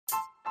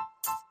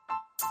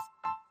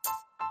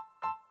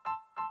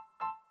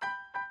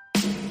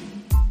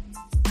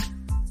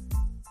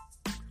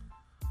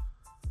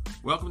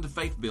Welcome to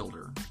Faith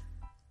Builder.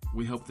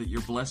 We hope that you're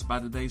blessed by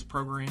today's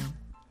program.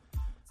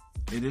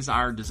 It is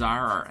our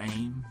desire, our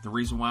aim. The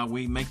reason why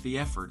we make the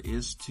effort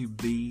is to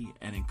be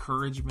an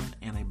encouragement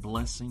and a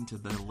blessing to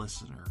the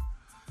listener.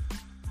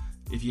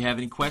 If you have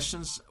any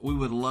questions, we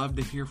would love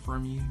to hear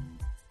from you.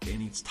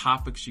 Any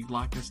topics you'd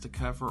like us to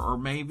cover, or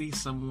maybe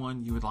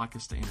someone you would like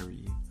us to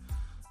interview.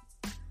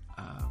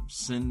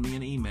 Send me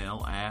an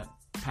email at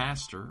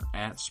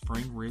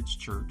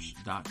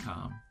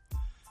pastor@springridgechurch.com.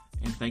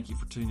 And thank you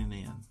for tuning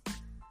in.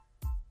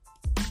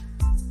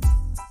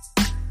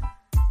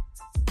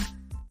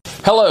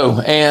 Hello,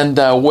 and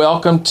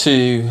welcome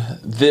to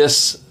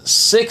this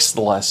sixth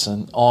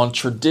lesson on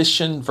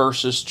tradition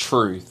versus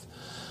truth.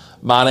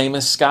 My name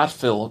is Scott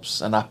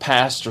Phillips, and I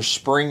pastor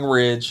Spring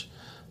Ridge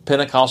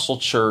Pentecostal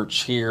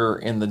Church here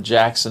in the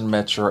Jackson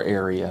metro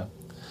area.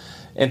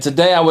 And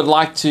today I would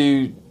like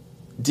to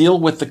deal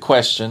with the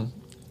question,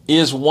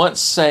 is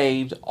once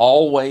saved,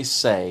 always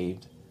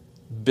saved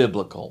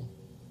biblical?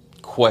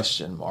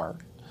 Question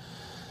mark.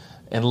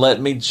 And let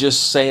me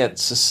just say it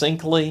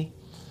succinctly,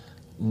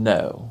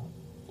 no.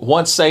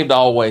 Once saved,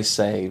 always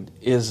saved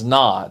is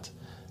not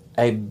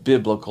a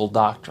biblical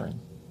doctrine.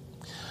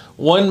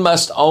 One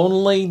must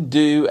only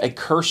do a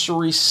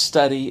cursory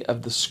study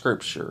of the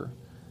Scripture,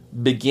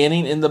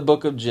 beginning in the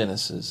book of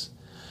Genesis.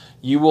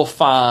 You will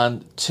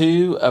find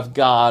two of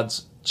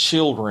God's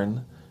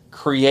children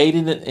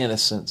created in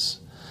innocence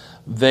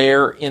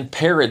there in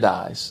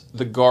paradise,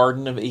 the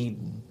Garden of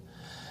Eden.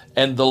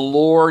 And the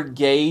Lord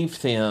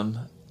gave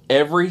them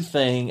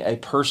everything a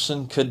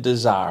person could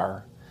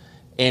desire,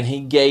 and He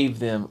gave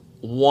them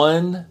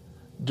one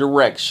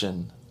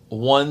direction,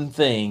 one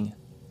thing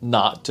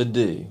not to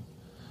do.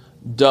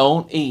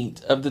 Don't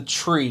eat of the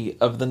tree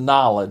of the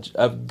knowledge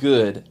of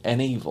good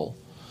and evil.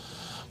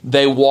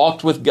 They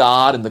walked with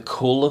God in the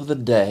cool of the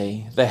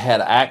day. They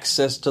had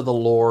access to the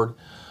Lord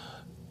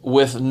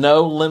with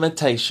no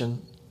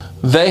limitation.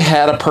 They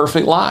had a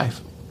perfect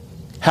life.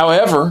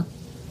 However,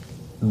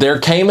 there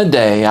came a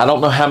day, I don't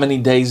know how many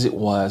days it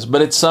was,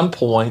 but at some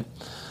point,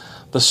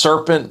 the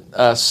serpent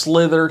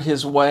slithered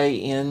his way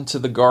into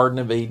the Garden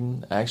of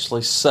Eden,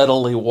 actually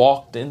subtly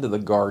walked into the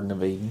Garden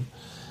of Eden,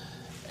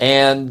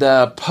 and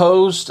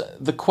posed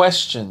the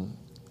question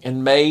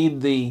and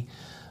made the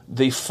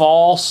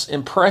false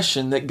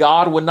impression that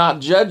God would not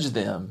judge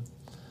them.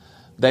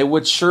 They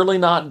would surely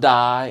not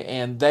die,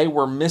 and they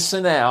were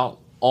missing out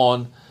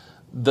on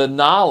the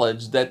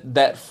knowledge that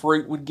that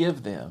fruit would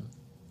give them.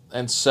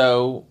 And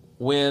so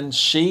when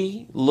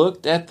she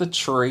looked at the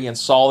tree and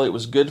saw it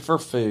was good for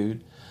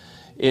food,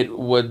 it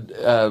would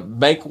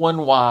make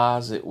one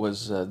wise, it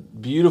was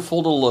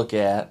beautiful to look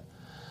at,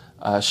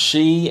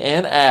 she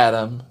and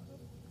Adam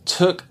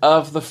took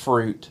of the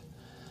fruit,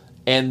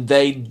 and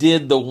they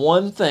did the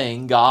one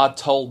thing God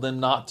told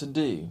them not to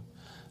do.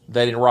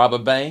 They didn't rob a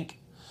bank.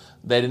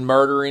 They didn't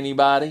murder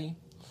anybody.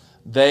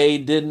 They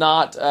did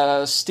not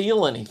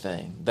steal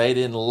anything. They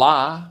didn't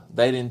lie.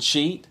 They didn't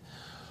cheat.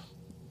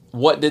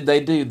 What did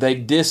they do? They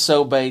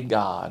disobeyed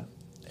God.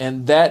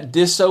 And that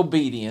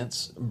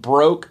disobedience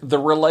broke the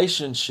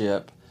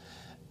relationship,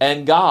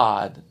 and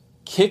God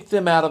kicked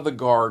them out of the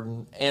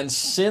garden. And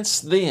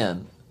since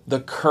then, the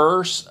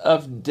curse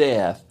of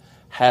death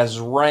has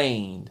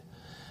reigned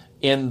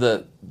in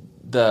the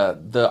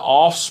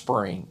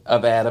offspring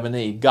of Adam and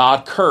Eve.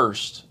 God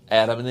cursed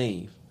Adam and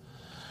Eve.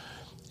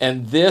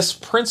 And this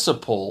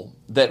principle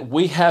that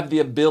we have the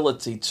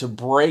ability to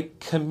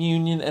break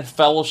communion and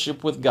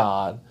fellowship with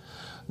God,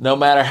 no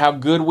matter how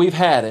good we've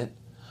had it,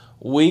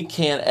 we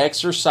can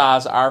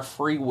exercise our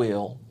free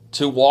will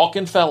to walk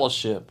in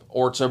fellowship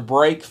or to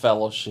break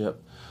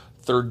fellowship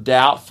through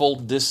doubtful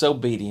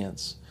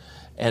disobedience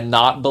and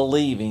not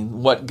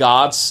believing what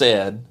God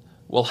said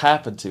will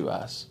happen to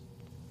us.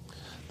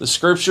 The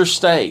Scripture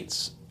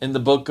states in the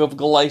book of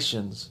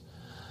Galatians,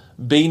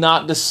 "Be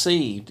not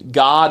deceived,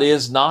 God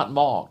is not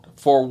mocked.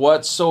 For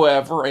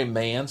whatsoever a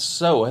man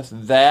soweth,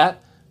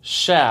 that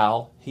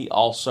shall he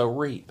also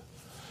reap."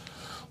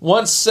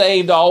 Once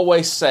saved,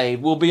 always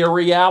saved will be a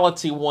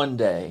reality one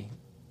day,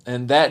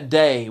 and that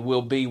day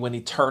will be when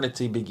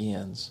eternity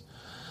begins.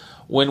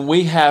 When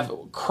we have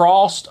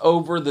crossed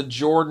over the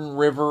Jordan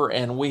River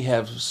and we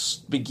have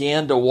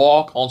began to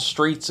walk on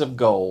streets of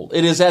gold,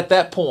 it is at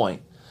that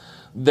point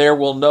there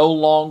will no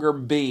longer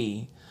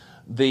be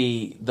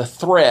the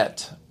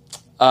threat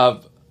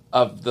of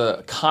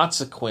the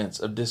consequence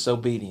of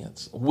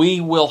disobedience.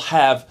 We will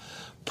have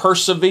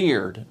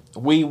persevered.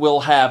 We will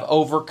have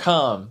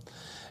overcome.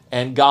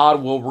 And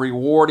God will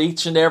reward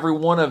each and every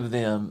one of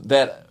them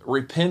that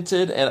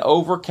repented and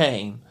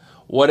overcame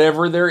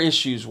whatever their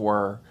issues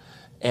were.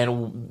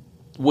 And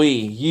we,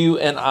 you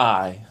and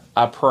I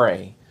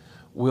pray,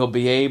 will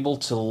be able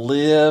to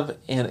live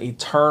in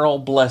eternal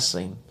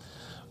blessing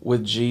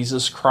with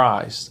Jesus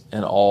Christ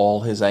and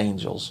all His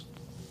angels.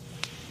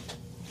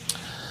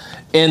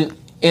 In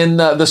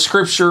the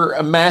scripture,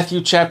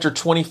 Matthew chapter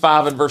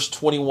 25 and verse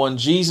 21,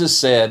 Jesus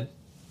said,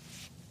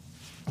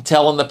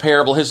 telling the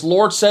parable, His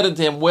Lord said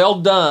unto him, "Well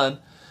done,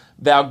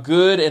 Thou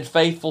good and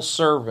faithful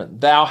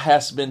servant, thou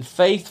hast been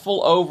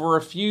faithful over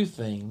a few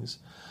things.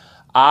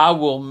 I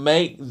will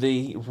make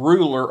thee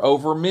ruler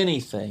over many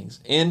things.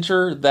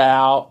 Enter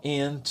thou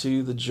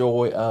into the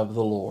joy of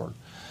the Lord.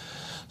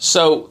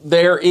 So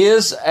there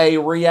is a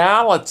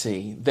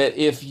reality that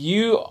if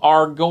you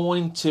are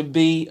going to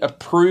be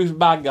approved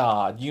by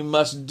God, you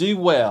must do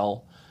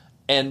well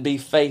and be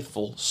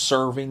faithful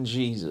serving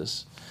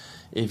Jesus.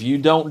 If you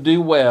don't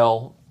do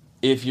well,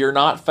 if you're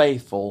not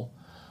faithful,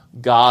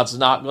 God's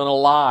not going to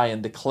lie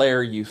and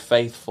declare you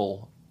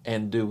faithful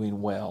and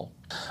doing well.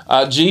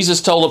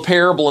 Jesus told a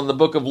parable in the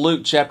book of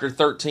Luke, chapter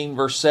 13,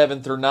 verse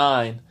 7 through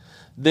 9.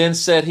 Then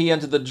said he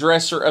unto the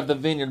dresser of the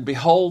vineyard,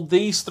 Behold,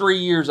 these 3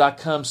 years I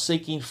come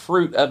seeking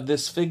fruit of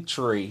this fig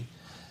tree,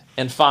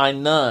 and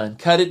find none.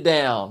 Cut it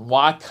down.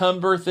 Why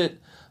cumbereth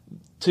it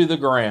to the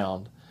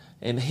ground?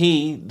 And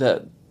he,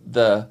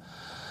 the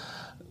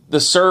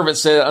servant,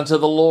 said unto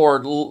the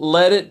Lord,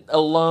 Let it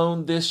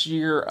alone this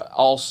year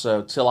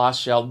also, till I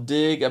shall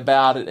dig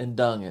about it and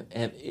dung it.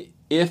 And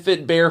if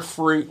it bear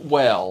fruit,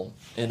 well,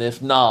 and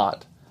if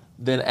not,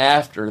 then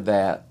after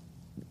that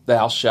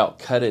thou shalt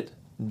cut it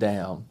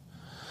down.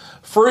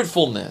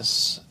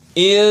 Fruitfulness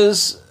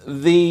is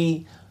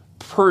the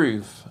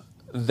proof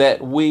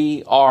that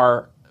we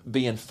are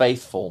being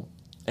faithful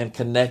and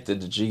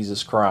connected to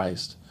Jesus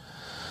Christ.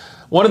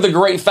 One of the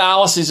great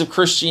fallacies of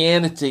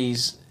Christianity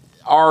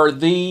are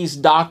these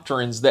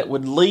doctrines that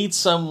would lead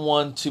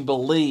someone to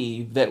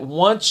believe that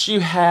once you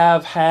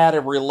have had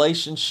a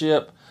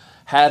relationship,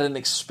 had an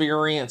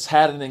experience,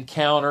 had an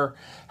encounter,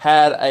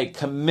 had a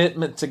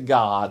commitment to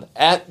God,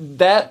 at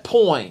that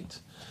point,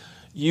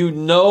 you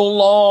no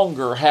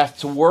longer have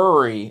to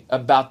worry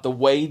about the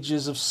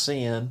wages of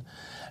sin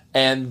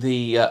and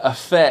the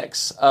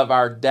effects of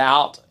our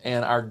doubt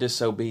and our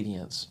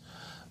disobedience.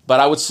 But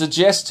I would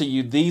suggest to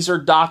you, these are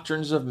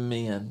doctrines of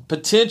men,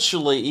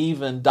 potentially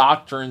even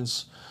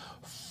doctrines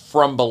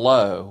from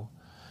below,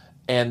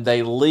 and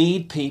they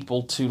lead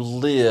people to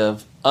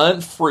live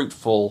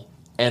unfruitful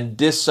and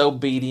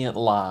disobedient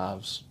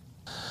lives.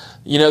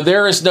 You know,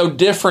 there is no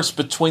difference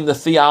between the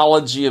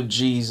theology of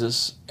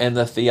Jesus and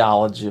the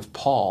theology of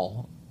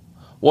Paul.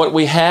 What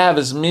we have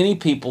is many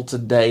people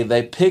today,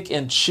 they pick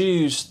and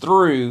choose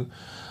through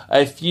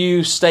a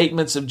few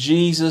statements of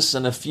Jesus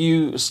and a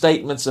few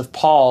statements of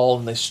Paul,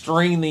 and they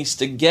string these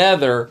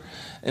together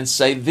and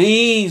say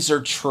these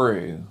are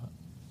true,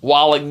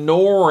 while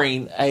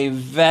ignoring a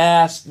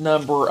vast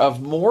number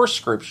of more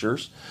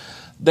scriptures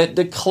that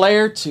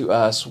declare to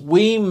us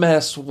we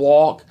must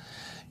walk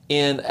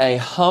in a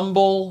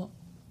humble,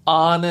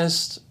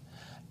 honest,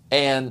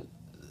 and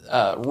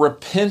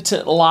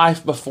repentant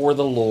life before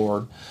the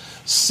Lord,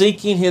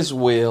 seeking His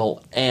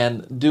will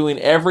and doing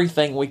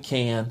everything we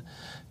can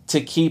to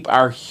keep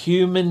our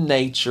human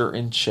nature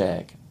in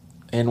check.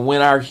 And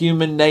when our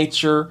human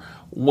nature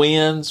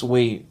wins,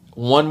 we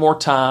one more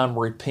time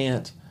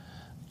repent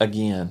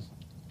again.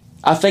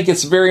 I think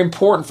it's very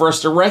important for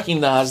us to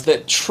recognize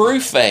that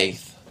true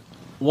faith,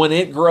 when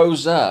it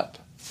grows up,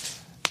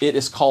 it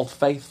is called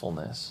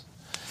faithfulness.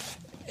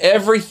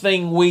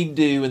 Everything we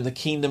do in the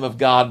kingdom of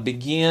God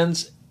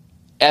begins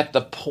at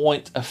the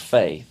point of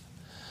faith.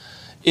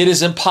 It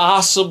is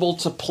impossible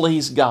to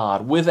please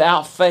God.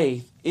 Without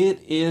faith,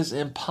 it is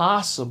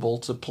impossible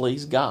to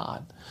please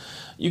God.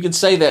 You can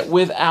say that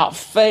without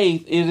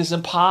faith, it is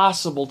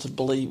impossible to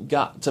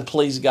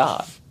please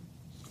God.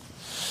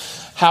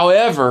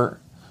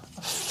 However,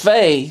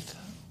 faith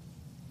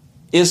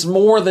is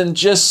more than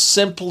just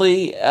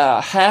simply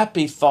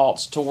happy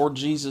thoughts toward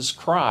Jesus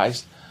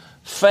Christ.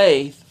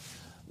 Faith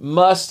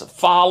must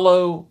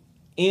follow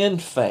in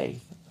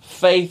faith.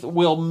 Faith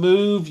will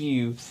move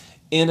you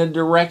in a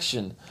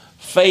direction.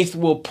 Faith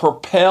will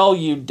propel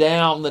you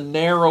down the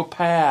narrow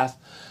path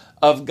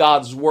of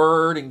God's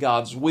Word and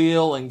God's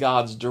will and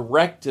God's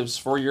directives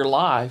for your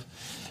life.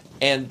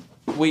 And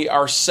we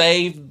are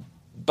saved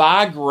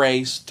by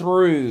grace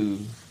through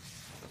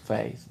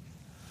faith.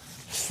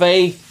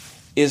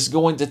 Faith is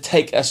going to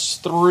take us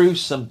through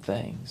some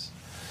things.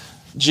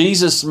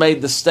 Jesus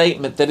made the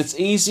statement that it's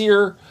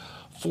easier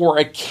for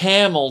a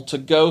camel to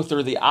go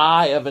through the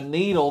eye of a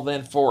needle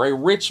than for a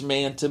rich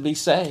man to be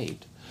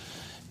saved.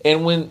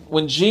 And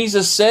when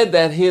Jesus said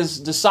that, his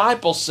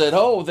disciples said,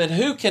 "Oh, then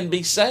who can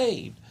be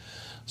saved?"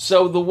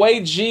 So the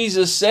way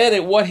Jesus said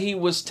it, what he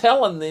was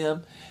telling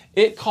them,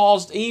 it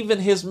caused even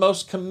his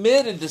most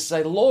committed to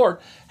say, "Lord,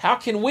 how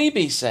can we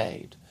be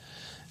saved?"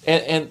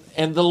 And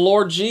the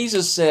Lord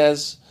Jesus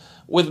says,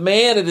 with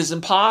man it is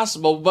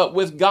impossible, but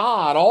with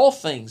God all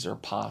things are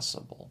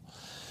possible.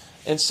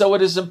 And so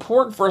it is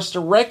important for us to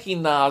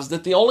recognize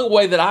that the only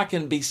way that I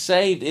can be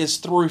saved is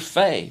through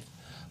faith.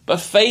 But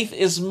faith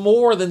is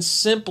more than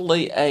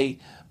simply a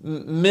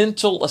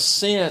mental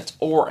assent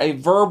or a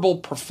verbal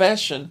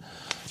profession.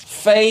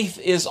 Faith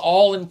is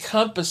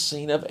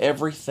all-encompassing of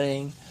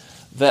everything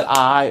that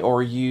I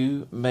or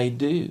you may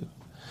do.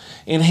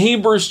 In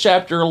Hebrews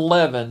chapter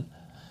 11,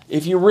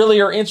 if you really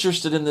are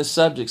interested in this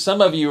subject, some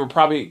of you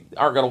probably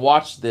aren't going to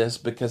watch this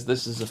because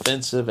this is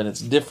offensive and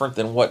it's different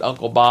than what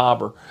Uncle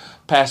Bob or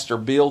Pastor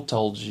Bill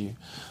told you.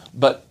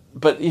 But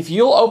if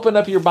you'll open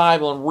up your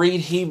Bible and read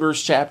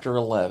Hebrews chapter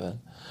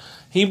 11,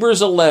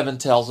 Hebrews 11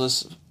 tells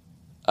us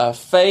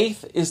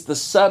faith is the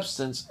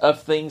substance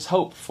of things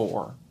hoped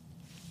for,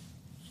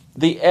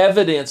 the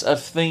evidence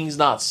of things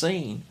not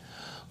seen.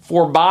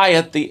 For by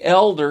it the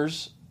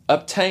elders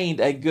obtained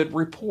a good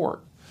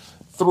report.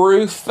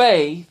 Through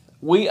faith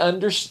we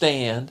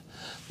understand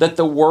that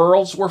the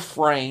worlds were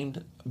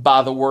framed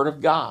by the Word of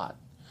God.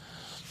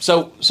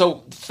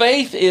 So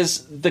faith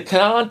is the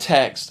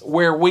context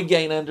where we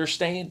gain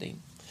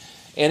understanding.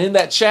 And in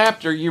that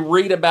chapter, you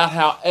read about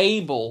how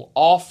Abel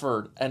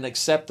offered an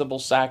acceptable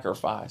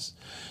sacrifice.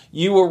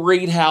 You will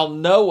read how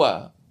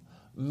Noah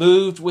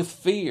moved with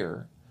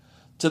fear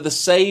to the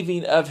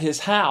saving of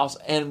his house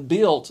and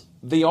built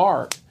the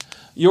ark.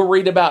 You'll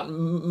read about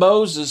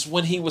Moses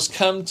when he was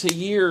come to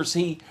years.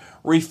 He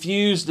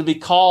refused to be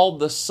called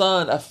the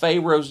son of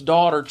Pharaoh's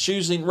daughter,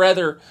 choosing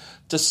rather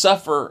to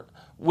suffer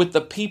with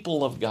the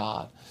people of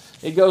God.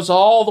 It goes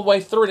all the way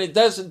through, and it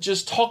doesn't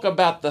just talk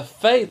about the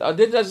faith.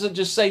 It doesn't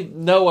just say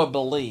Noah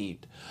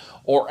believed,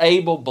 or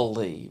Abel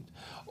believed,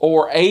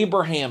 or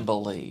Abraham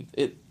believed.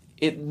 It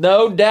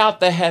no doubt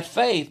they had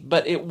faith,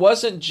 but it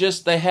wasn't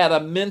just they had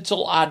a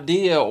mental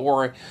idea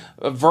or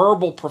a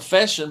verbal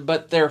profession,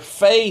 but their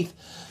faith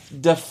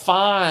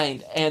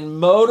defined and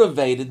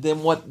motivated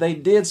them what they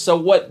did. So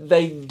what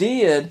they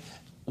did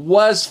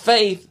was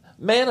faith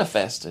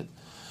manifested.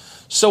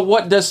 So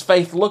what does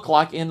faith look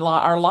like in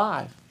our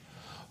life?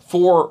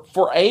 For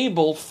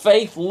Abel,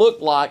 faith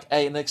looked like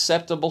an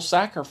acceptable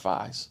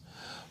sacrifice.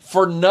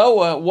 For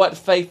Noah, what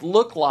faith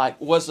looked like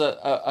was an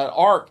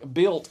ark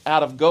built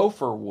out of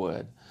gopher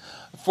wood.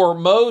 For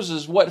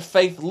Moses, what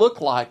faith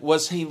looked like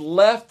was he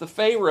left the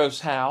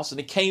Pharaoh's house and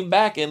he came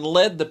back and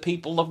led the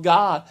people of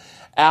God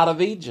out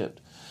of Egypt.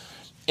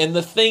 And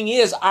the thing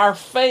is, our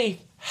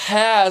faith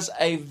has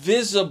a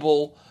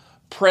visible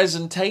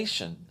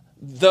presentation.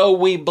 Though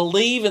we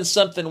believe in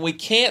something we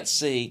can't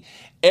see,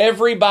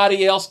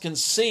 everybody else can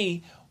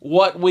see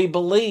what we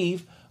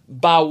believe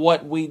by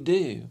what we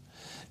do.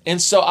 And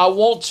so I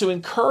want to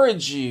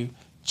encourage you,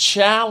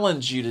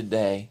 challenge you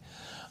today,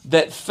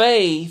 that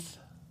faith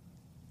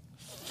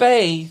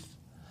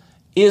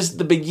is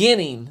the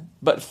beginning,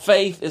 but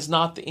faith is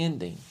not the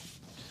ending.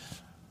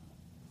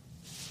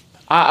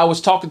 I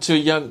was talking to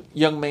a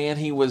young man.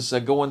 He was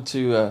going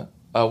to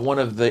one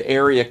of the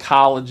area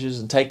colleges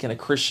and taking a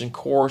Christian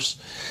course,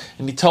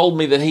 and he told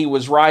me that he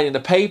was writing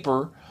a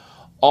paper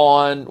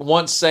on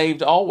once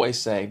saved, always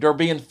saved, or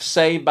being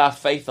saved by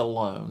faith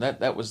alone.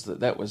 That was the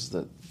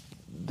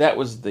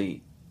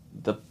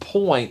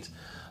point,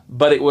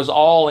 but it was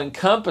all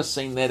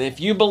encompassing that if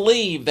you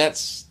believe,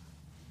 that's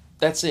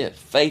it,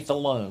 faith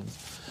alone.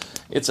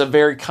 It's a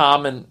very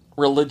common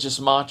religious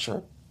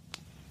mantra.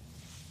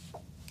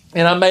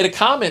 And I made a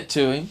comment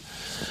to him.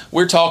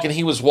 We're talking,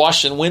 he was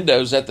washing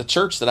windows at the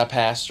church that I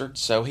pastored,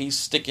 so he's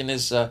sticking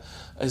his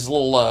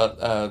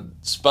little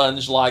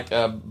sponge-like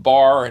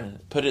bar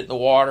and put it in the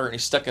water, and he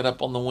stuck it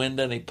up on the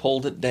window, and he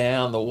pulled it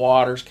down. The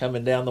water's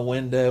coming down the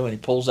window, and he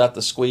pulls out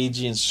the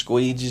squeegee and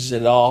squeegees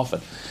it off.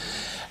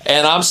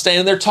 And I'm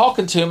standing there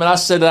talking to him, and I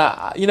said,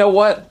 you know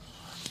what?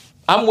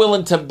 I'm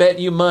willing to bet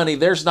you money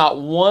there's not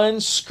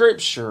one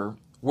scripture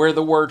where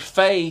the word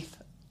faith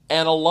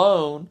and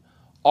alone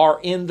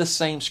are in the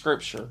same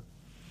scripture.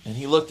 And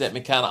he looked at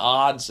me kind of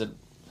odd and said,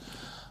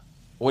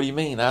 what do you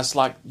mean? I was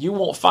like, you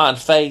won't find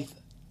faith,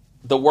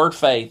 the word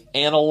faith,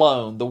 and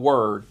alone, the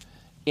word,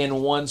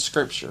 in one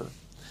scripture.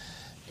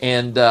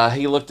 And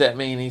he looked at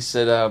me and he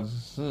said, I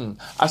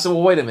said,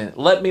 well, wait a minute.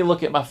 Let me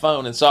look at my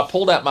phone. And so I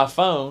pulled out my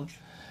phone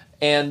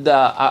and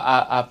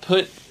I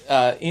put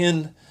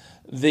in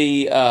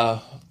the,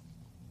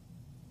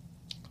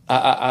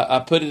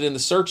 I put it in the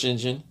search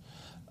engine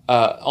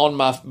on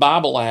my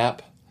Bible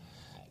app,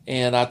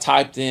 and I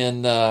typed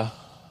in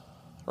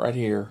right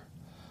here,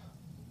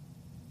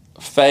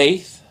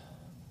 faith,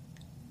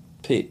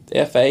 Faith,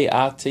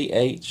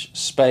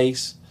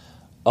 space,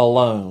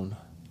 alone.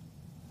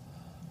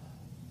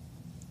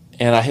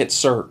 And I hit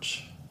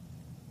search.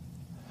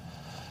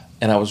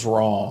 And I was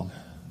wrong.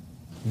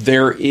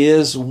 There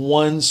is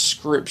one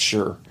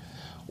scripture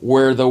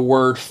where the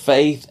word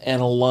faith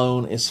and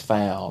alone is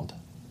found.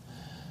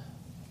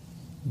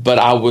 But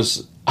I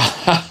was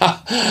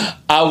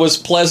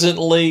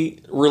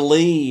pleasantly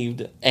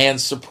relieved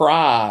and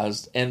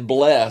surprised and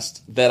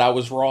blessed that I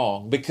was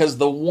wrong, because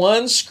the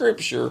one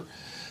scripture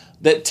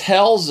that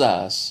tells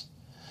us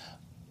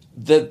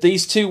that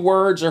these two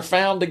words are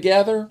found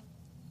together,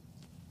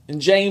 in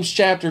James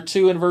chapter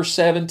 2 and verse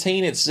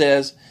 17, it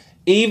says,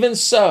 even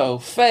so,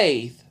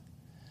 faith,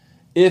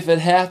 if it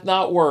hath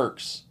not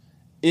works,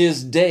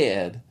 is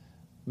dead,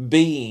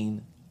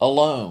 being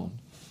alone.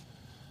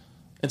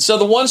 And so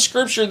the one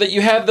scripture that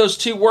you have those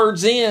two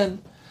words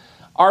in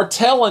are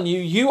telling you,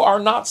 you are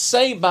not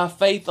saved by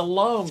faith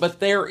alone, but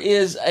there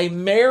is a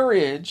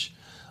marriage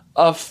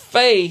of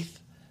faith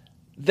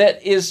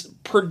that is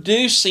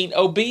producing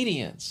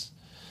obedience.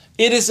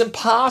 It is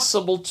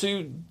impossible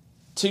to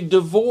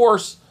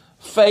divorce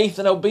faith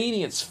and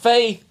obedience.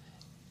 Faith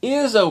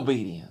is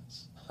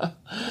obedience.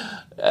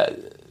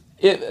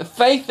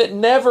 Faith that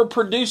never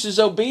produces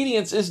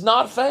obedience is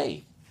not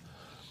faith.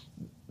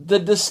 The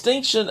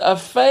distinction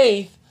of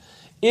faith,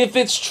 if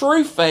it's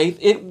true faith,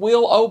 it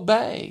will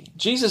obey.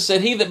 Jesus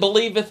said, "He that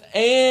believeth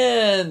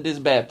and is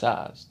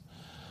baptized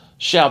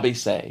shall be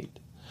saved.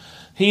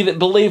 He that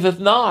believeth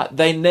not,"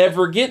 they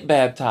never get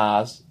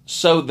baptized,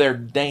 so they're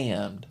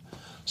damned.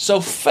 So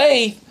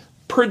faith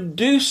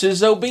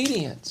produces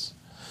obedience.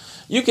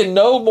 You can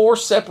no more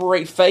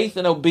separate faith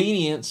and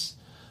obedience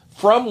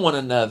from one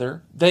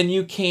another than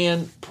you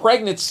can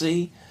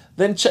pregnancy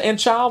and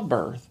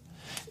childbirth.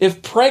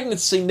 If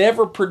pregnancy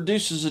never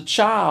produces a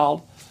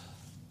child,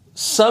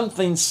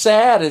 something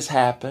sad has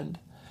happened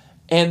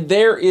and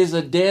there is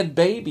a dead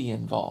baby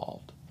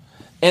involved.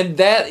 And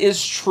that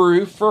is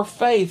true for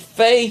faith.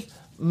 Faith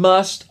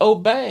must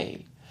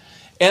obey.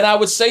 And I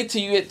would say to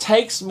you, it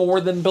takes more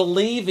than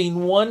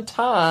believing one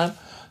time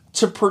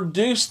to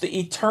produce the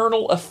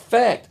eternal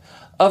effect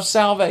of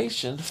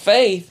salvation.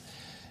 Faith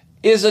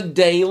is a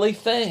daily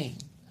thing.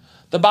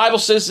 The Bible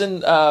says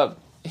in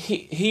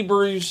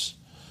Hebrews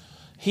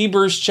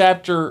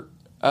chapter,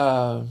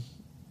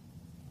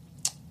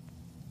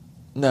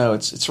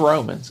 it's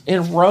Romans.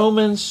 In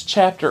Romans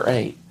chapter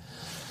 8,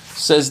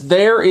 says,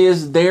 "There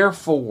is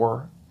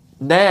therefore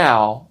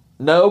now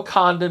no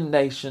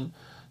condemnation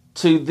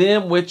to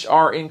them which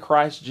are in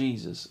Christ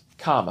Jesus,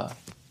 comma."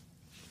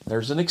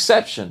 There's an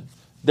exception.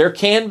 There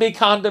can be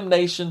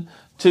condemnation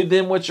to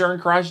them which are in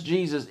Christ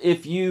Jesus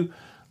if you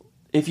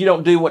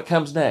don't do what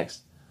comes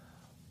next.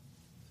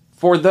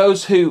 "For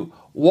those who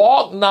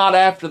walk not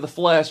after the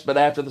flesh, but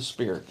after the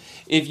Spirit."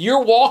 If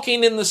you're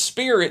walking in the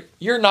Spirit,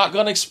 you're not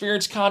going to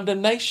experience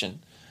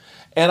condemnation.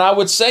 And I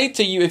would say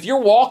to you, if you're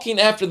walking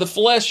after the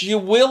flesh, you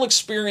will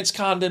experience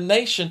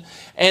condemnation.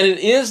 And it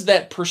is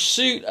that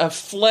pursuit of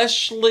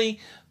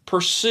fleshly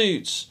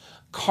pursuits,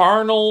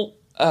 carnal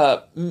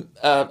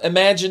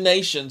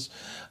imaginations,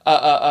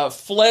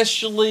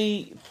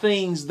 fleshly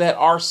things that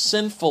are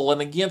sinful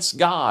and against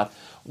God.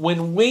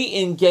 When we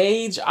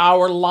engage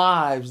our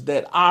lives,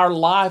 that our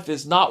life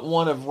is not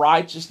one of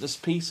righteousness,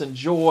 peace, and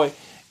joy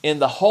in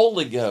the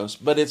Holy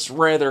Ghost, but it's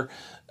rather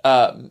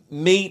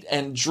meat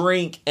and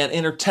drink and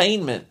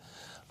entertainment,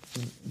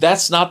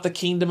 that's not the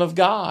kingdom of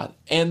God.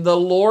 And the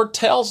Lord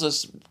tells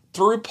us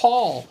through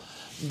Paul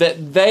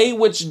that they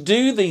which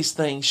do these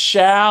things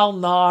shall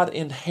not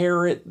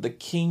inherit the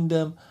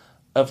kingdom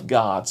of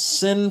God.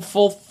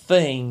 Sinful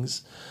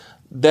things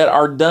that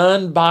are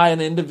done by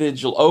an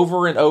individual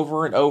over and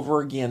over and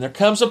over again. There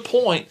comes a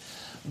point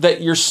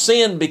that your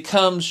sin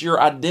becomes your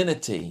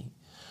identity.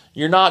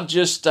 You're not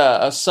just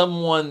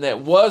someone that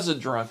was a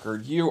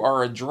drunkard. You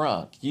are a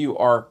drunk. You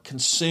are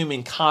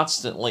consuming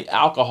constantly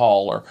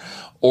alcohol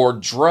or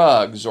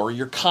drugs, or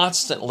you're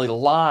constantly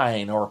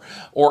lying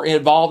or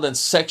involved in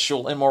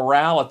sexual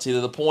immorality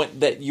to the point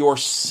that your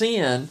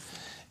sin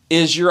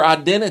is your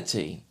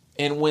identity.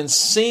 And when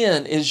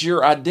sin is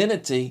your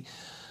identity,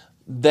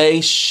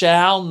 they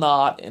shall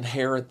not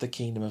inherit the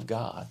kingdom of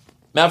God.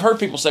 Now, I've heard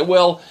people say,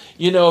 well,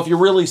 if you're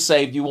really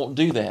saved, you won't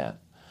do that.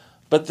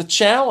 But the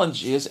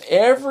challenge is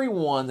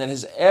everyone that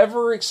has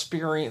ever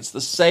experienced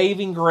the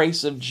saving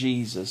grace of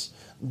Jesus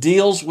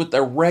deals with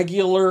a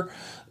regular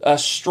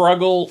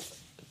struggle,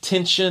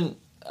 tension,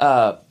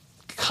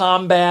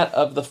 combat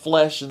of the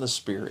flesh and the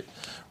spirit.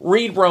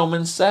 Read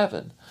Romans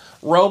 7.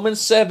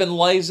 Romans 7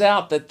 lays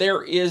out that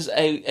there is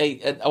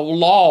a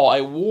law,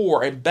 a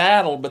war, a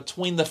battle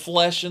between the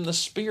flesh and the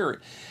spirit.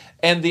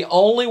 And the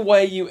only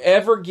way you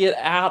ever get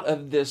out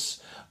of this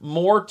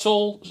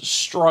mortal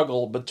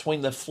struggle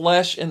between the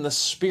flesh and the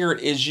spirit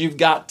is you've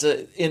got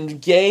to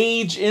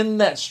engage in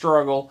that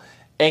struggle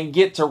and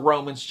get to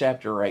Romans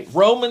chapter 8.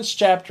 Romans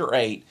chapter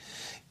 8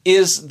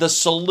 is the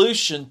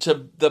solution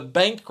to the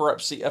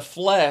bankruptcy of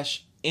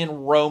flesh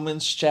in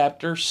Romans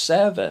chapter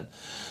 7.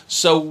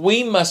 So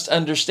we must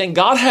understand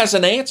God has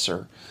an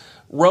answer.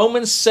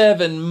 Romans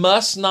 7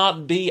 must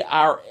not be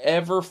our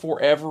ever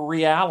forever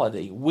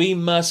reality. We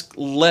must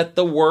let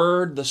the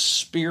Word, the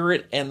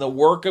Spirit, and the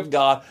work of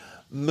God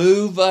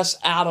move us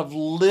out of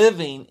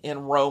living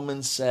in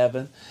Romans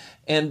 7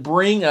 and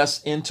bring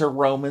us into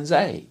Romans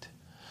 8.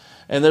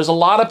 And there's a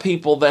lot of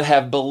people that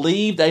have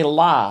believed a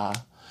lie.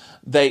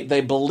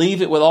 They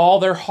believe it with all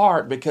their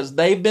heart because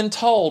they've been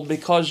told,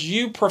 because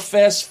you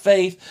profess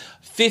faith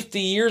 50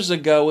 years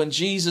ago in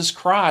Jesus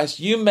Christ,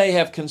 you may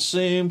have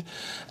consumed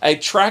a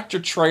tractor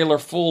trailer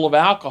full of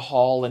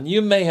alcohol, and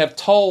you may have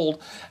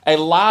told a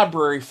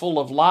library full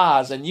of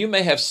lies, and you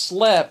may have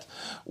slept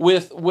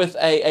with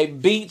a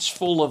beach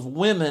full of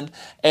women,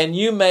 and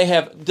you may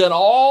have done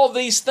all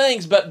these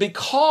things, but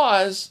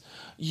because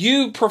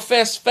you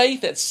profess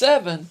faith at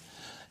 7,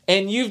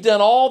 and you've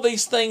done all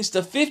these things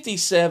to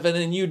 57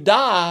 and you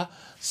die,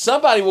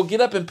 somebody will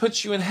get up and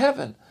put you in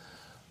heaven.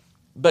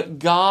 But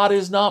God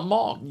is not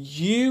mocked.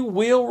 You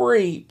will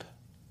reap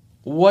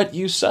what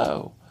you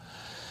sow.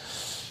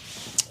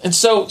 And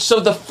so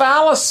the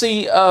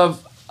fallacy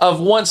of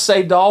once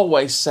saved,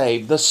 always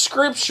saved, the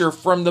scripture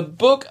from the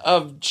book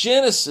of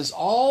Genesis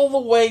all the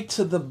way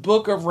to the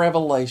book of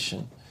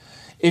Revelation,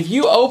 if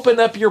you open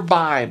up your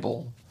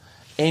Bible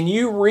and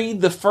you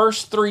read the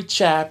first 3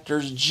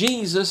 chapters,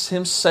 Jesus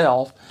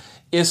himself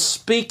is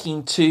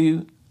speaking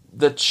to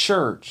the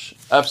church,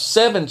 of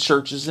 7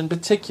 churches in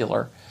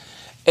particular.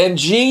 And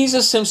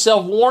Jesus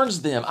himself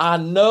warns them, I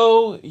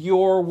know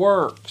your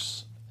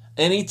works.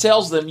 And he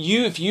tells them,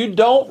 if you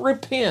don't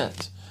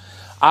repent,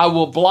 I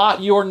will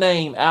blot your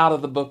name out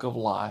of the book of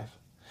life.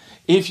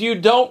 If you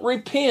don't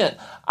repent,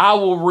 I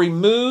will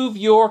remove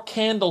your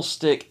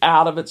candlestick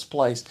out of its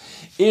place.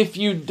 If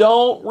you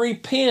don't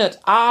repent,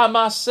 I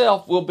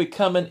myself will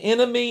become an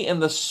enemy,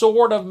 and the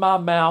sword of my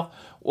mouth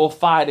will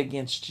fight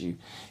against you.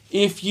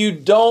 If you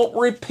don't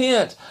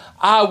repent,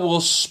 I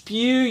will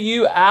spew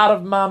you out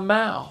of my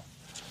mouth.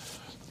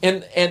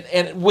 And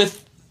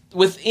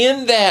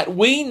within that,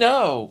 we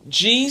know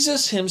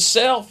Jesus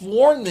himself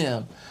warned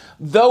them,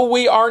 though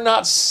we are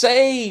not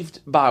saved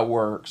by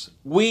works,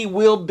 we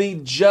will be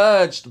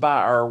judged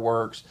by our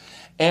works.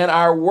 And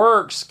our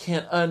works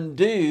can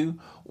undo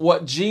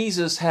what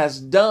Jesus has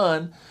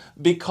done,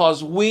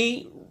 because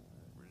we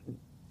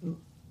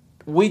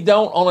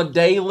don't on a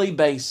daily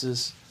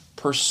basis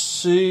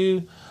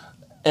pursue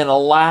and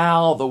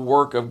allow the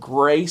work of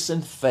grace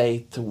and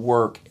faith to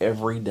work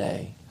every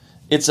day.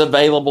 It's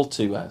available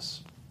to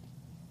us.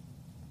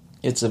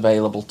 It's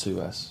available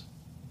to us.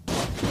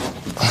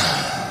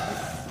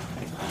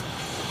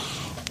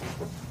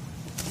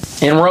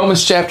 In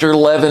Romans chapter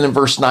 11 and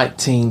verse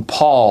 19,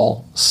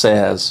 Paul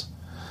says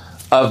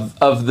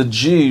of the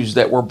Jews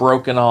that were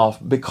broken off,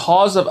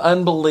 because of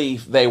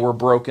unbelief they were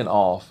broken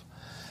off,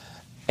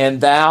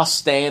 and thou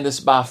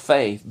standest by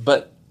faith.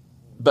 But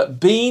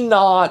be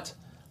not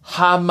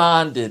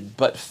high-minded,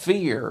 but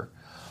fear.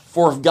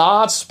 For if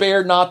God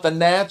spared not the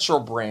natural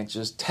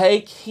branches,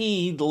 take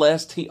heed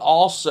lest he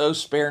also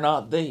spare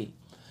not thee.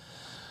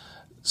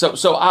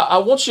 So I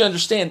want you to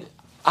understand,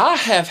 I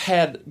have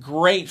had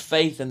great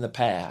faith in the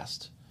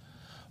past,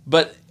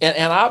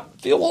 and I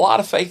feel a lot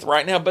of faith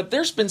right now, but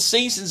there's been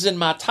seasons in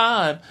my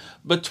time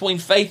between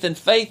faith and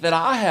faith that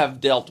I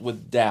have dealt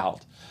with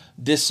doubt,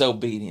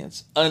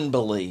 disobedience,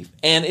 unbelief.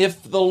 And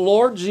if the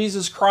Lord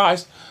Jesus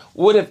Christ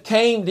would have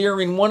came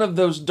during one of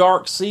those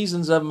dark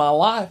seasons of my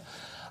life,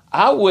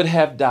 I would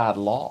have died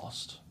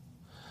lost.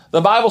 The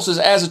Bible says,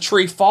 as a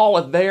tree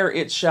falleth, there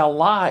it shall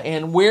lie.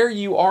 And where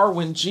you are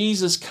when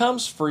Jesus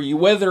comes for you,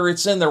 whether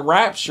it's in the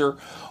rapture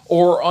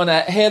or on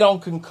a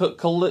head-on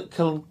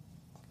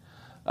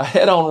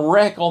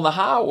wreck on the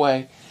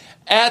highway,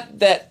 at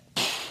that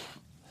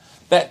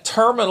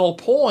terminal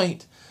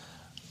point,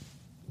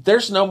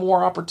 there's no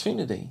more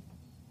opportunity.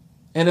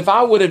 And if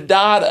I would have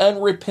died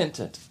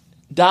unrepentant,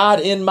 died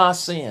in my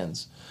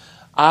sins,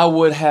 I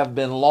would have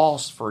been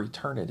lost for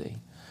eternity.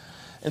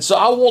 And so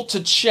I want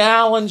to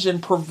challenge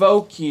and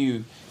provoke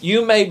you.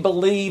 You may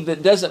believe that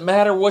it doesn't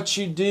matter what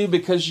you do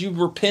because you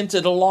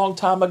repented a long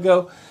time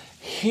ago.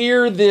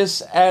 Hear this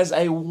as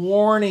a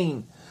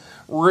warning.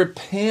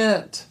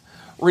 Repent.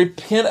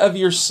 Repent of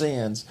your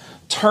sins.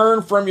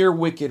 Turn from your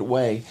wicked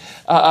way.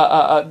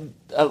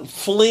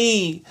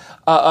 Flee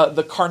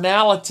the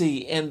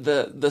carnality and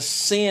the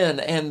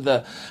sin and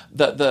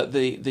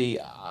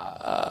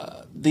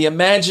the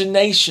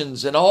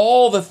imaginations and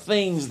all the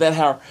things that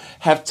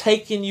have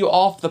taken you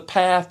off the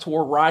path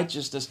toward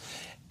righteousness,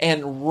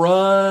 and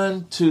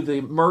run to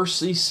the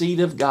mercy seat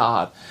of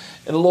God.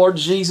 And Lord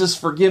Jesus,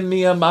 forgive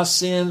me of my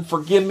sin.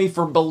 Forgive me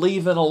for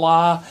believing a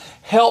lie.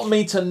 Help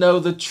me to know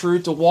the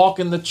truth, to walk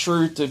in the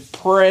truth, to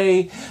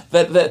pray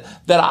that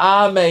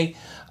I may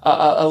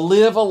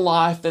live a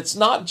life that's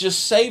not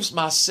just saves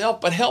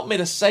myself, but help me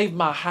to save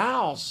my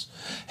house.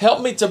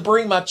 Help me to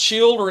bring my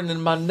children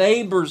and my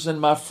neighbors and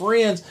my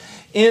friends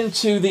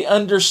into the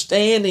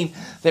understanding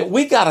that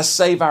we got to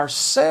save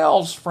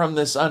ourselves from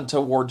this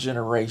untoward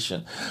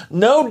generation.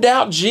 No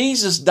doubt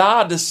Jesus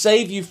died to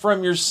save you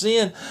from your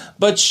sin,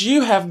 but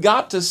you have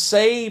got to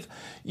save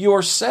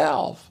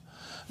yourself.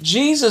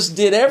 Jesus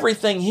did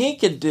everything he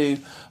could do,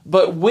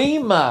 but we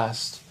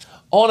must,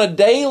 on a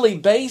daily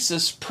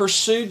basis,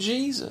 pursue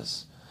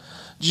Jesus.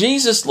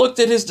 Jesus looked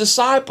at his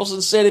disciples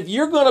and said, if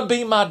you're going to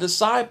be my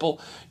disciple,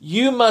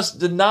 you must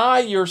deny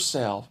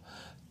yourself,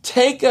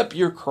 take up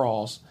your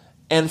cross,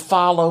 and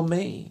follow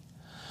me.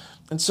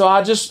 And so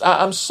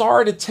I'm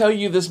sorry to tell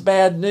you this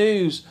bad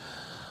news,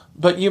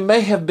 but you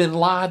may have been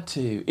lied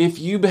to if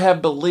you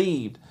have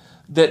believed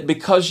that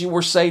because you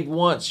were saved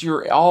once,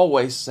 you're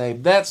always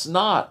saved. That's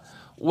not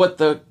what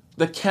the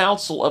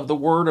counsel of the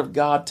Word of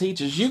God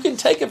teaches. You can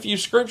take a few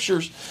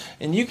scriptures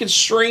and you can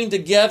string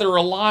together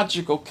a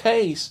logical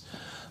case,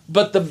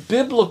 but the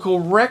biblical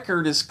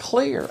record is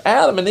clear.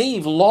 Adam and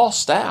Eve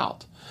lost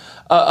out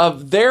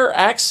of their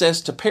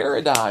access to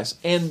paradise,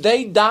 and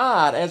they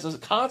died as a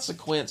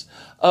consequence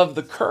of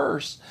the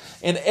curse.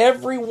 And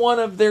every one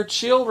of their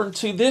children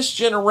to this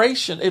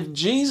generation, if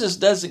Jesus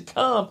doesn't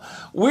come,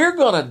 we're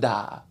going to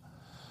die.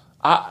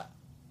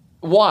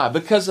 Why?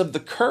 Because of the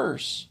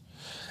curse.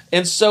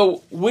 And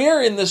so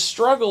we're in this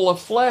struggle of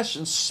flesh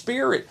and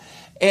spirit,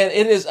 and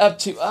it is up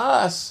to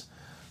us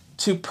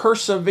to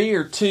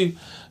persevere, to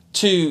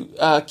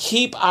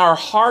keep our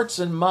hearts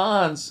and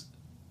minds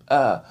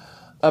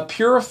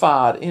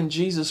purified in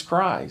Jesus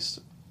Christ.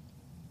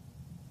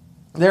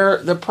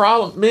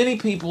 Many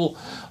people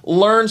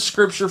learn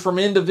Scripture from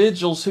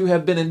individuals who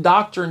have been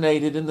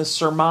indoctrinated in the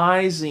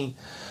surmising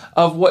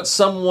of what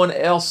someone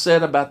else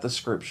said about the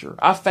Scripture.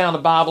 I found a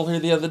Bible here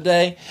the other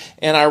day,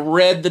 and I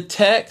read the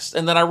text,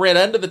 and then I read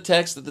under the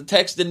text that the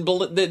text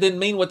didn't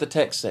mean what the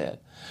text said.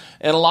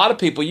 And a lot of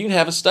people, you can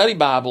have a study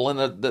Bible,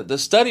 and the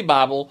study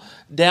Bible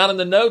down in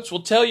the notes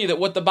will tell you that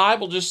what the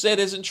Bible just said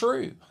isn't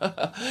true.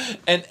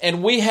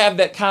 and we have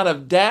that kind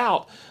of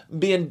doubt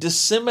being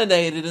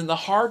disseminated in the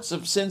hearts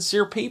of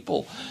sincere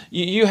people.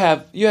 You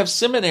have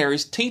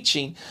seminaries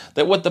teaching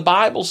that what the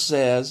Bible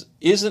says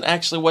isn't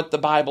actually what the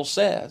Bible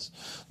says.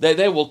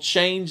 They will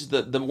change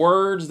the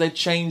words, they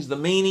change the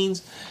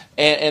meanings,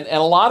 and a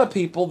lot of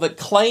people that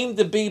claim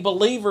to be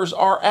believers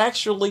are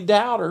actually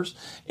doubters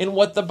in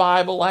what the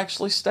Bible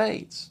actually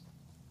states.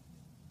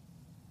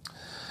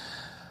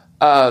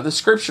 The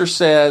Scripture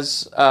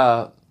says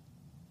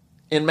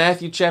in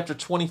Matthew chapter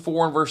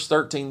 24 and verse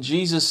 13,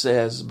 Jesus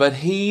says, "But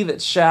he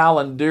that shall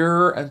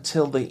endure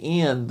until the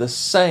end, the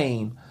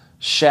same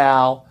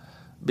shall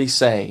be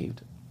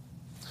saved."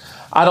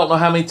 I don't know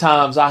how many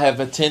times I have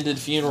attended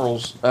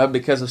funerals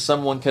because of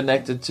someone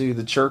connected to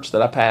the church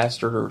that I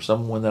pastored or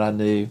someone that I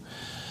knew.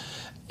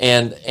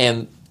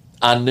 And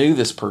I knew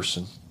this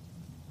person.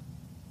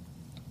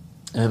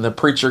 And the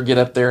preacher get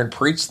up there and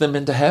preach them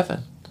into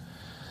heaven.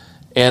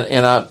 And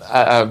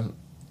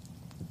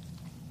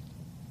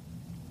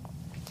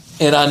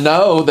I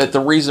know that the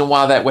reason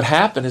why that would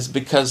happen is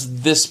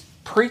because this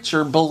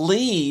preacher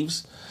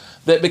believes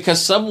that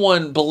because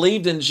someone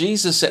believed in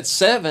Jesus at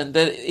 7,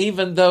 that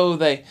even though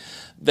they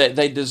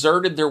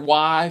deserted their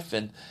wife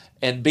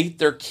and beat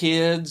their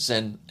kids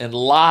and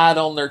lied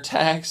on their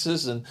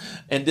taxes and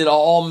did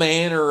all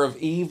manner of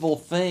evil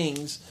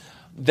things,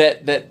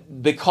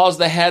 that because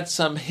they had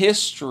some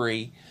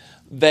history,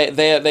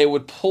 they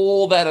would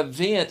pull that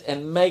event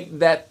and make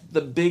that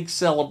the big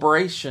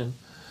celebration,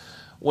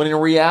 when in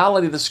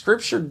reality the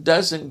Scripture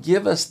doesn't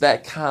give us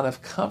that kind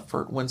of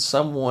comfort when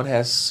someone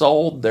has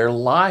sold their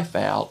life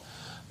out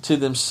to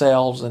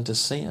themselves and to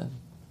sin.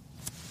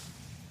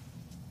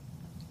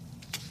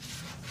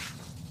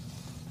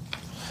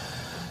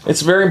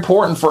 It's very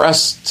important for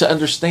us to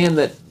understand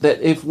that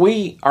if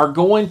we are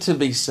going to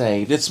be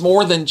saved, it's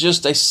more than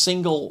just a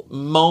single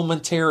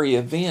momentary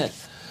event.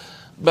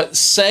 But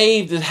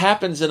saved, it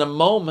happens in a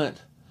moment,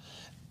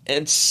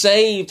 and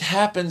saved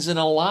happens in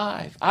a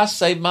life. I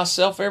save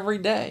myself every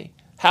day.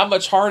 How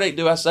much heartache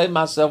do I save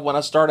myself when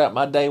I start out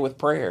my day with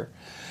prayer?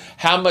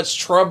 How much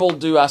trouble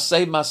do I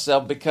save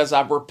myself because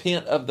I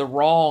repent of the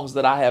wrongs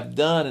that I have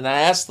done and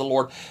I ask the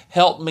Lord,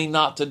 help me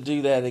not to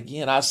do that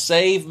again. I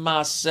save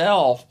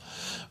myself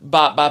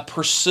by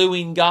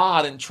pursuing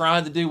God and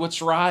trying to do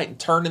what's right and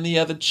turning the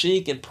other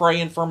cheek and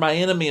praying for my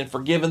enemy and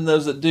forgiving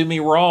those that do me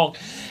wrong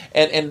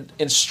and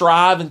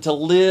striving to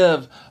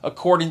live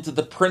according to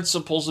the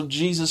principles of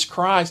Jesus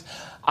Christ.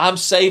 I'm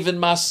saving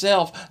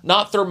myself,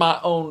 not through my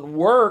own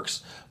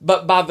works,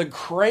 but by the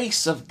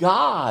grace of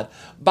God,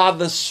 by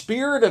the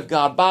Spirit of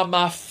God, by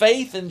my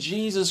faith in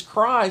Jesus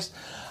Christ.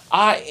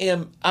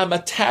 I'm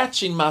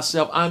attaching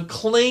myself, I'm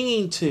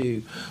clinging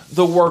to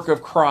the work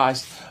of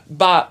Christ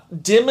by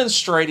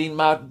demonstrating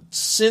my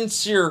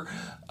sincere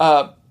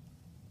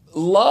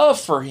love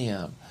for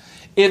Him.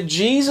 If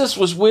Jesus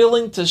was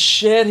willing to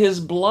shed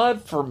His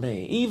blood for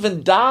me,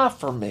 even die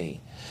for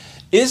me,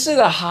 is it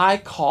a high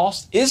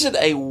cost? Is it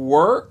a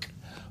work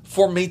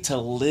for me to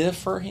live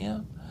for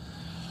Him?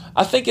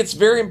 I think it's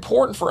very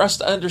important for us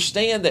to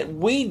understand that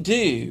we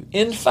do,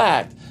 in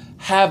fact,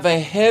 have a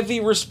heavy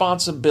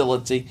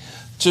responsibility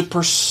to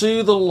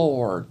pursue the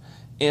Lord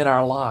in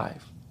our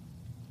life.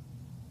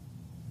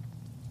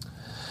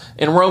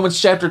 In Romans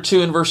chapter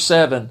 2 and verse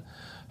 7,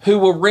 who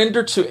will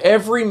render to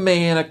every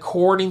man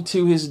according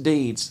to his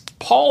deeds.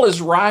 Paul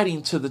is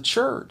writing to the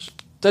church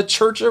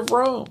of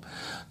Rome,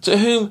 to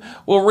whom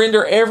will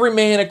render every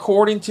man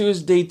according to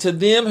his deed, to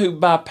them who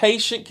by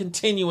patient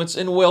continuance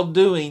in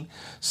well-doing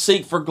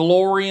seek for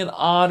glory and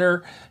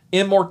honor,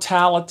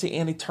 immortality,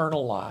 and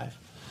eternal life.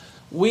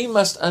 We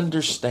must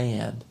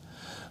understand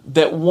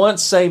that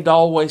once saved,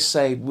 always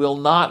saved will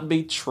not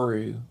be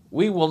true.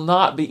 We will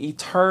not be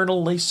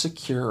eternally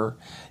secure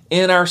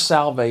in our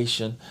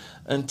salvation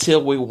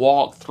until we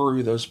walk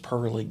through those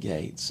pearly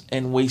gates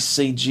and we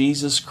see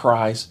Jesus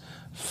Christ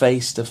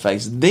face to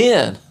face.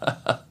 Then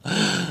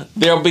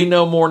there'll be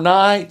no more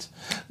night,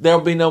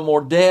 there'll be no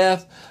more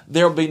death,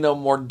 there'll be no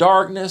more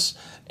darkness,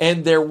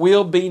 and there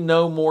will be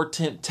no more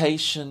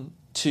temptation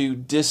to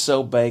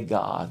disobey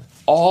God.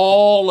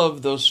 All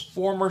of those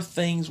former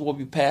things will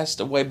be passed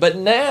away, but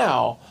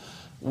now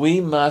we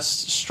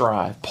must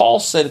strive. Paul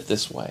said it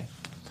this way,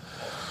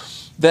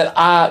 that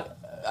I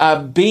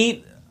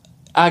beat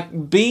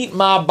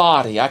my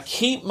body, I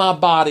keep my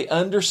body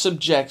under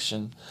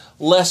subjection,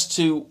 lest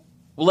to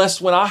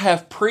lest when I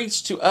have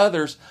preached to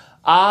others,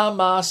 I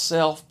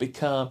myself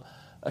become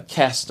a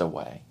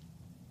castaway.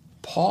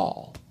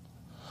 Paul,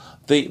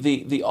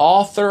 the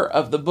author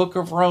of the book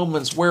of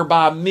Romans,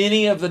 whereby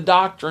many of the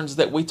doctrines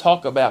that we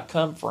talk about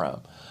come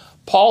from.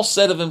 Paul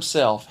said of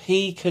himself,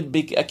 he could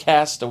be a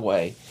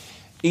castaway,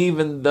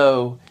 even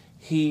though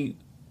he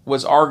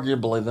was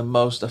arguably the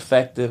most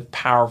effective,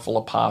 powerful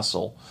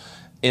apostle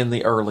in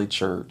the early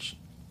church.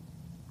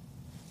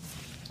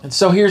 And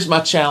so here's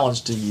my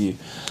challenge to you.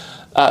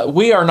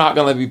 We are not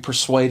going to be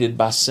persuaded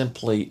by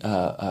simply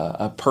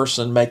a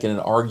person making an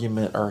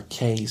argument or a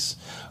case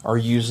or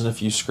using a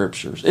few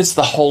scriptures. It's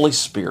the Holy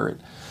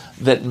Spirit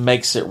that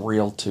makes it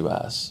real to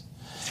us.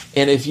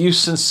 And if you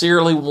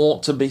sincerely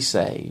want to be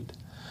saved,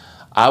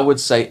 I would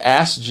say,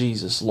 ask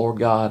Jesus, Lord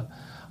God,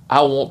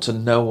 I want to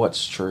know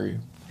what's true.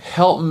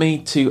 Help me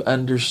to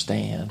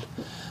understand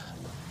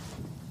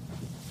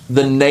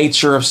the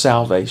nature of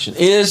salvation.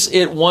 Is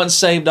it once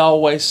saved,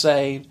 always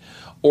saved?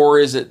 Or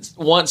is it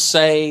once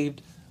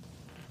saved,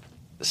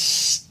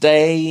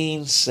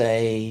 staying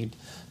saved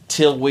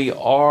till we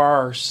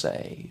are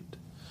saved?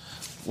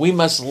 We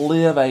must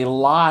live a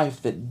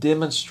life that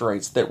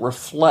demonstrates, that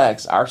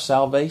reflects our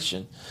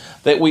salvation,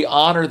 that we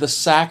honor the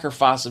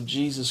sacrifice of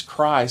Jesus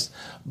Christ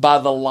by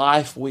the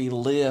life we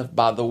live,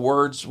 by the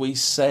words we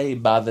say,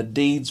 by the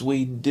deeds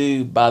we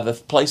do, by the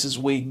places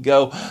we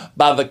go,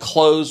 by the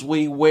clothes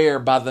we wear,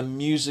 by the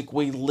music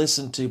we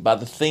listen to, by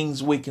the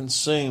things we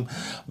consume,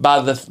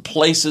 by the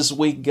places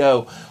we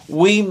go.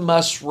 We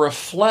must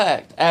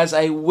reflect as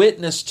a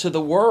witness to the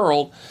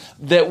world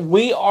that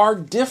we are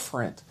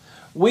different.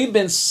 We've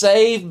been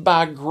saved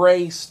by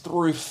grace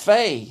through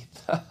faith.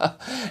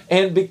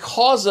 And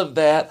because of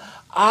that,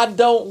 I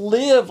don't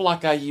live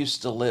like I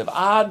used to live.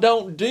 I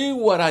don't do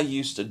what I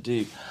used to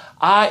do.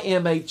 I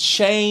am a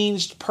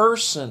changed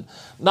person,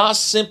 not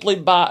simply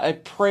by a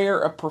prayer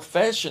of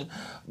profession,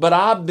 but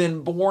I've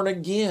been born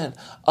again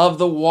of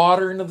the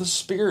water and of the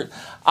Spirit.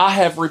 I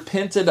have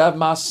repented of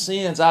my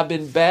sins. I've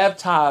been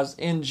baptized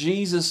in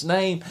Jesus'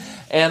 name,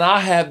 and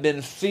I have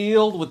been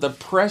filled with the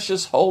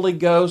precious Holy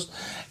Ghost.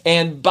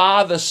 And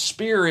by the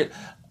Spirit,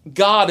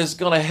 God is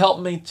going to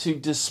help me to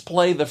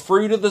display the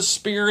fruit of the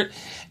Spirit.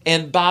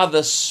 And by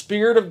the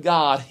Spirit of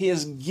God,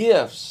 His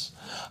gifts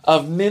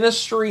of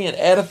ministry and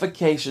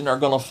edification are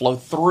going to flow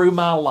through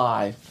my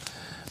life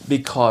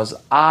because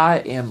I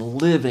am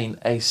living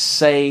a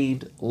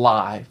saved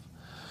life.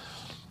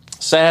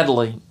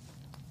 Sadly,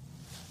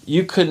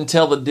 you couldn't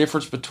tell the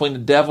difference between a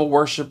devil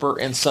worshiper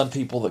and some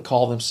people that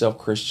call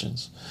themselves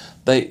Christians.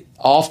 They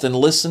often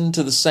listen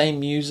to the same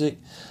music.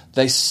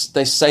 They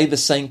say the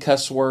same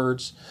cuss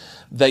words.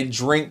 They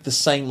drink the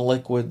same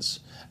liquids.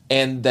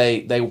 And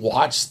they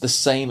watch the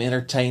same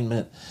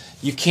entertainment.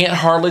 You can't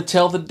hardly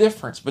tell the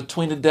difference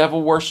between a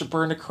devil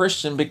worshiper and a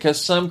Christian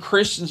because some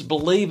Christians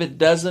believe it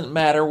doesn't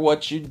matter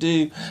what you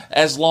do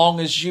as long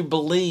as you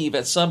believe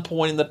at some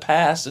point in the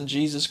past in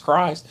Jesus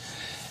Christ.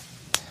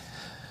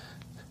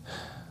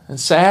 And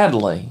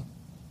sadly,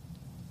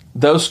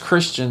 those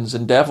Christians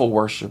and devil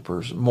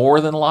worshipers more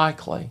than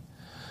likely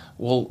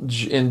will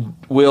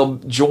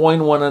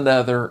join one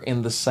another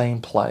in the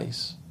same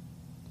place.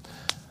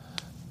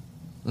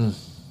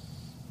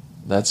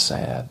 That's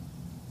sad.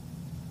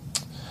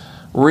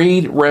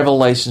 Read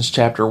Revelations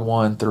chapter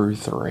 1 through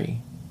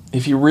 3.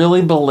 If you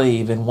really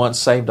believe in once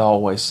saved,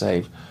 always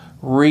saved,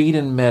 read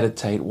and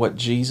meditate what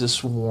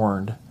Jesus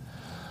warned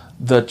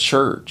the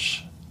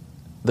church,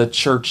 the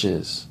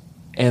churches,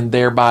 and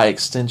thereby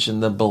extension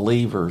the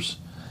believers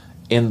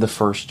in the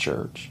first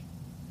church.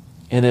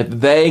 And if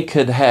they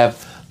could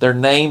have their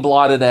name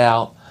blotted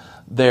out,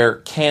 their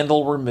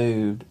candle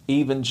removed,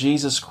 even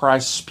Jesus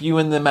Christ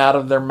spewing them out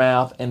of their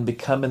mouth and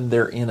becoming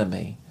their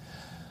enemy,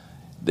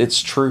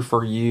 it's true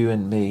for you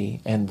and me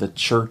and the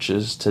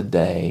churches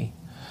today.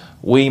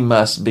 We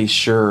must be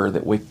sure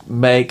that we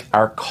make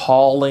our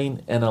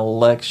calling and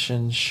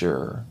election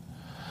sure,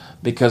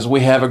 because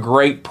we have a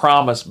great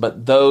promise,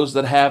 but those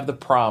that have the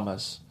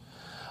promise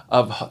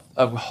of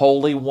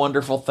holy,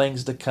 wonderful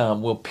things to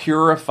come will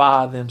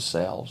purify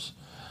themselves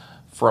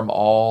from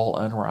all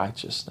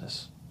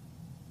unrighteousness.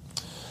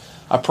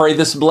 I pray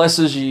this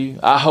blesses you.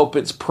 I hope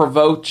it's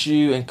provoked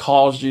you and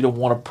caused you to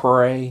want to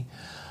pray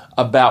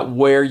about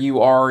where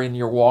you are in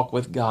your walk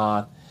with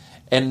God,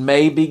 and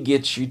maybe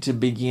get you to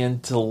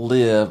begin to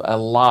live a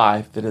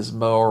life that is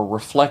more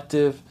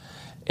reflective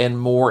and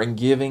more in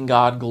giving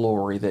God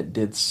glory, that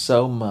did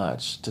so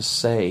much to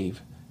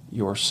save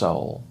your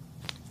soul.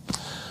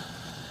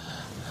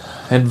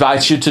 I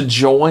invite you to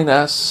join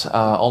us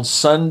on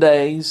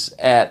Sundays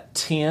at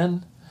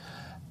 10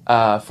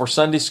 for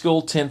Sunday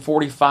school,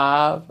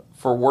 10:45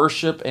 for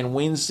worship, and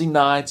Wednesday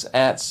nights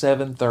at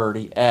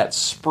 7:30 at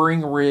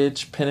Spring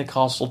Ridge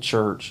Pentecostal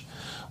Church.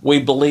 We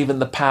believe in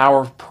the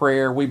power of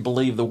prayer. We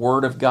believe the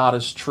Word of God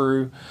is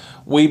true.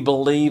 We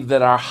believe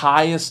that our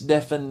highest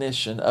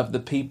definition of the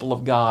people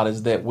of God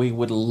is that we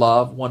would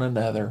love one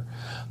another,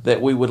 that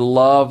we would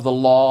love the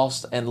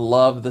lost and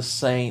love the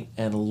saint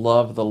and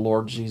love the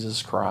Lord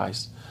Jesus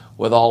Christ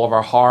with all of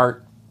our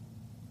heart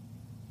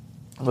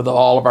with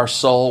all of our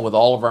soul, with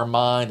all of our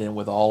mind, and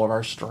with all of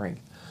our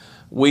strength.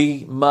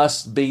 We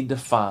must be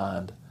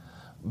defined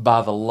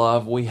by the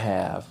love we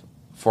have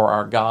for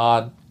our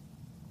God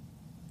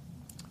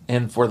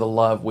and for the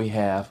love we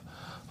have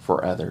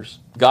for others.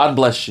 God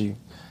bless you.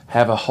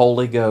 Have a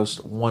Holy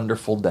Ghost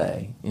wonderful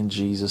day in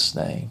Jesus'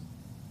 name.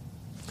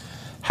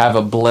 Have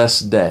a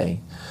blessed day.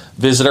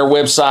 Visit our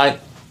website.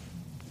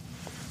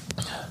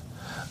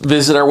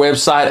 Visit our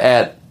website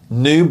at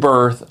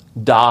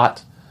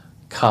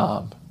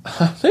newbirth.com.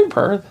 New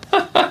Birth.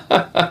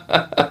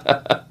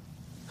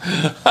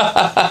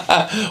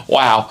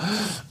 Wow.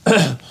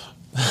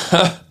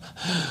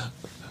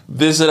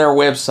 Visit our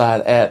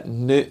website at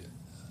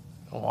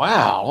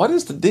Wow, what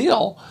is the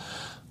deal?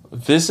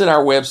 Visit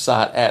our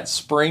website at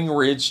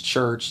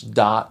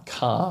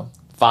springridgechurch.com.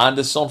 Find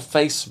us on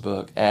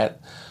Facebook at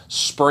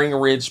Spring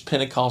Ridge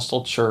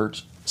Pentecostal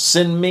Church.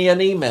 Send me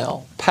an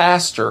email,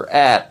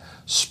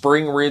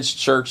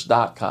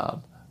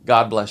 pastor@springridgechurch.com.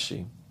 God bless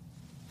you.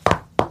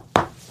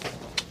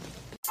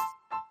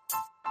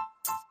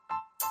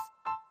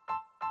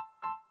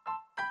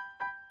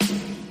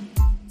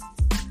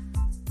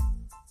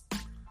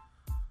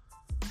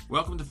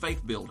 Welcome to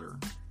Faith Builder.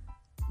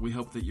 We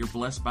hope that you're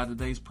blessed by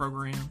today's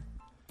program.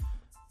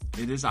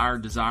 It is our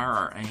desire,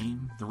 our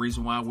aim. The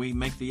reason why we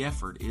make the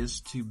effort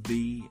is to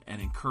be an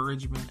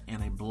encouragement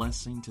and a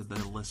blessing to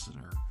the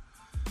listener.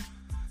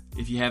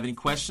 If you have any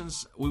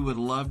questions, we would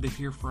love to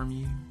hear from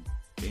you.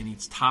 Any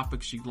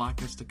topics you'd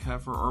like us to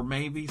cover, or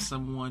maybe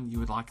someone you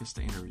would like us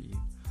to interview.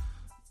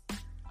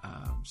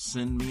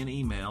 Send me an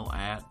email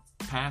at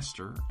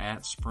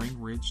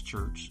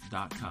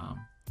pastor@springridgechurch.com.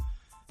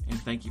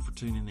 And thank you for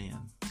tuning in.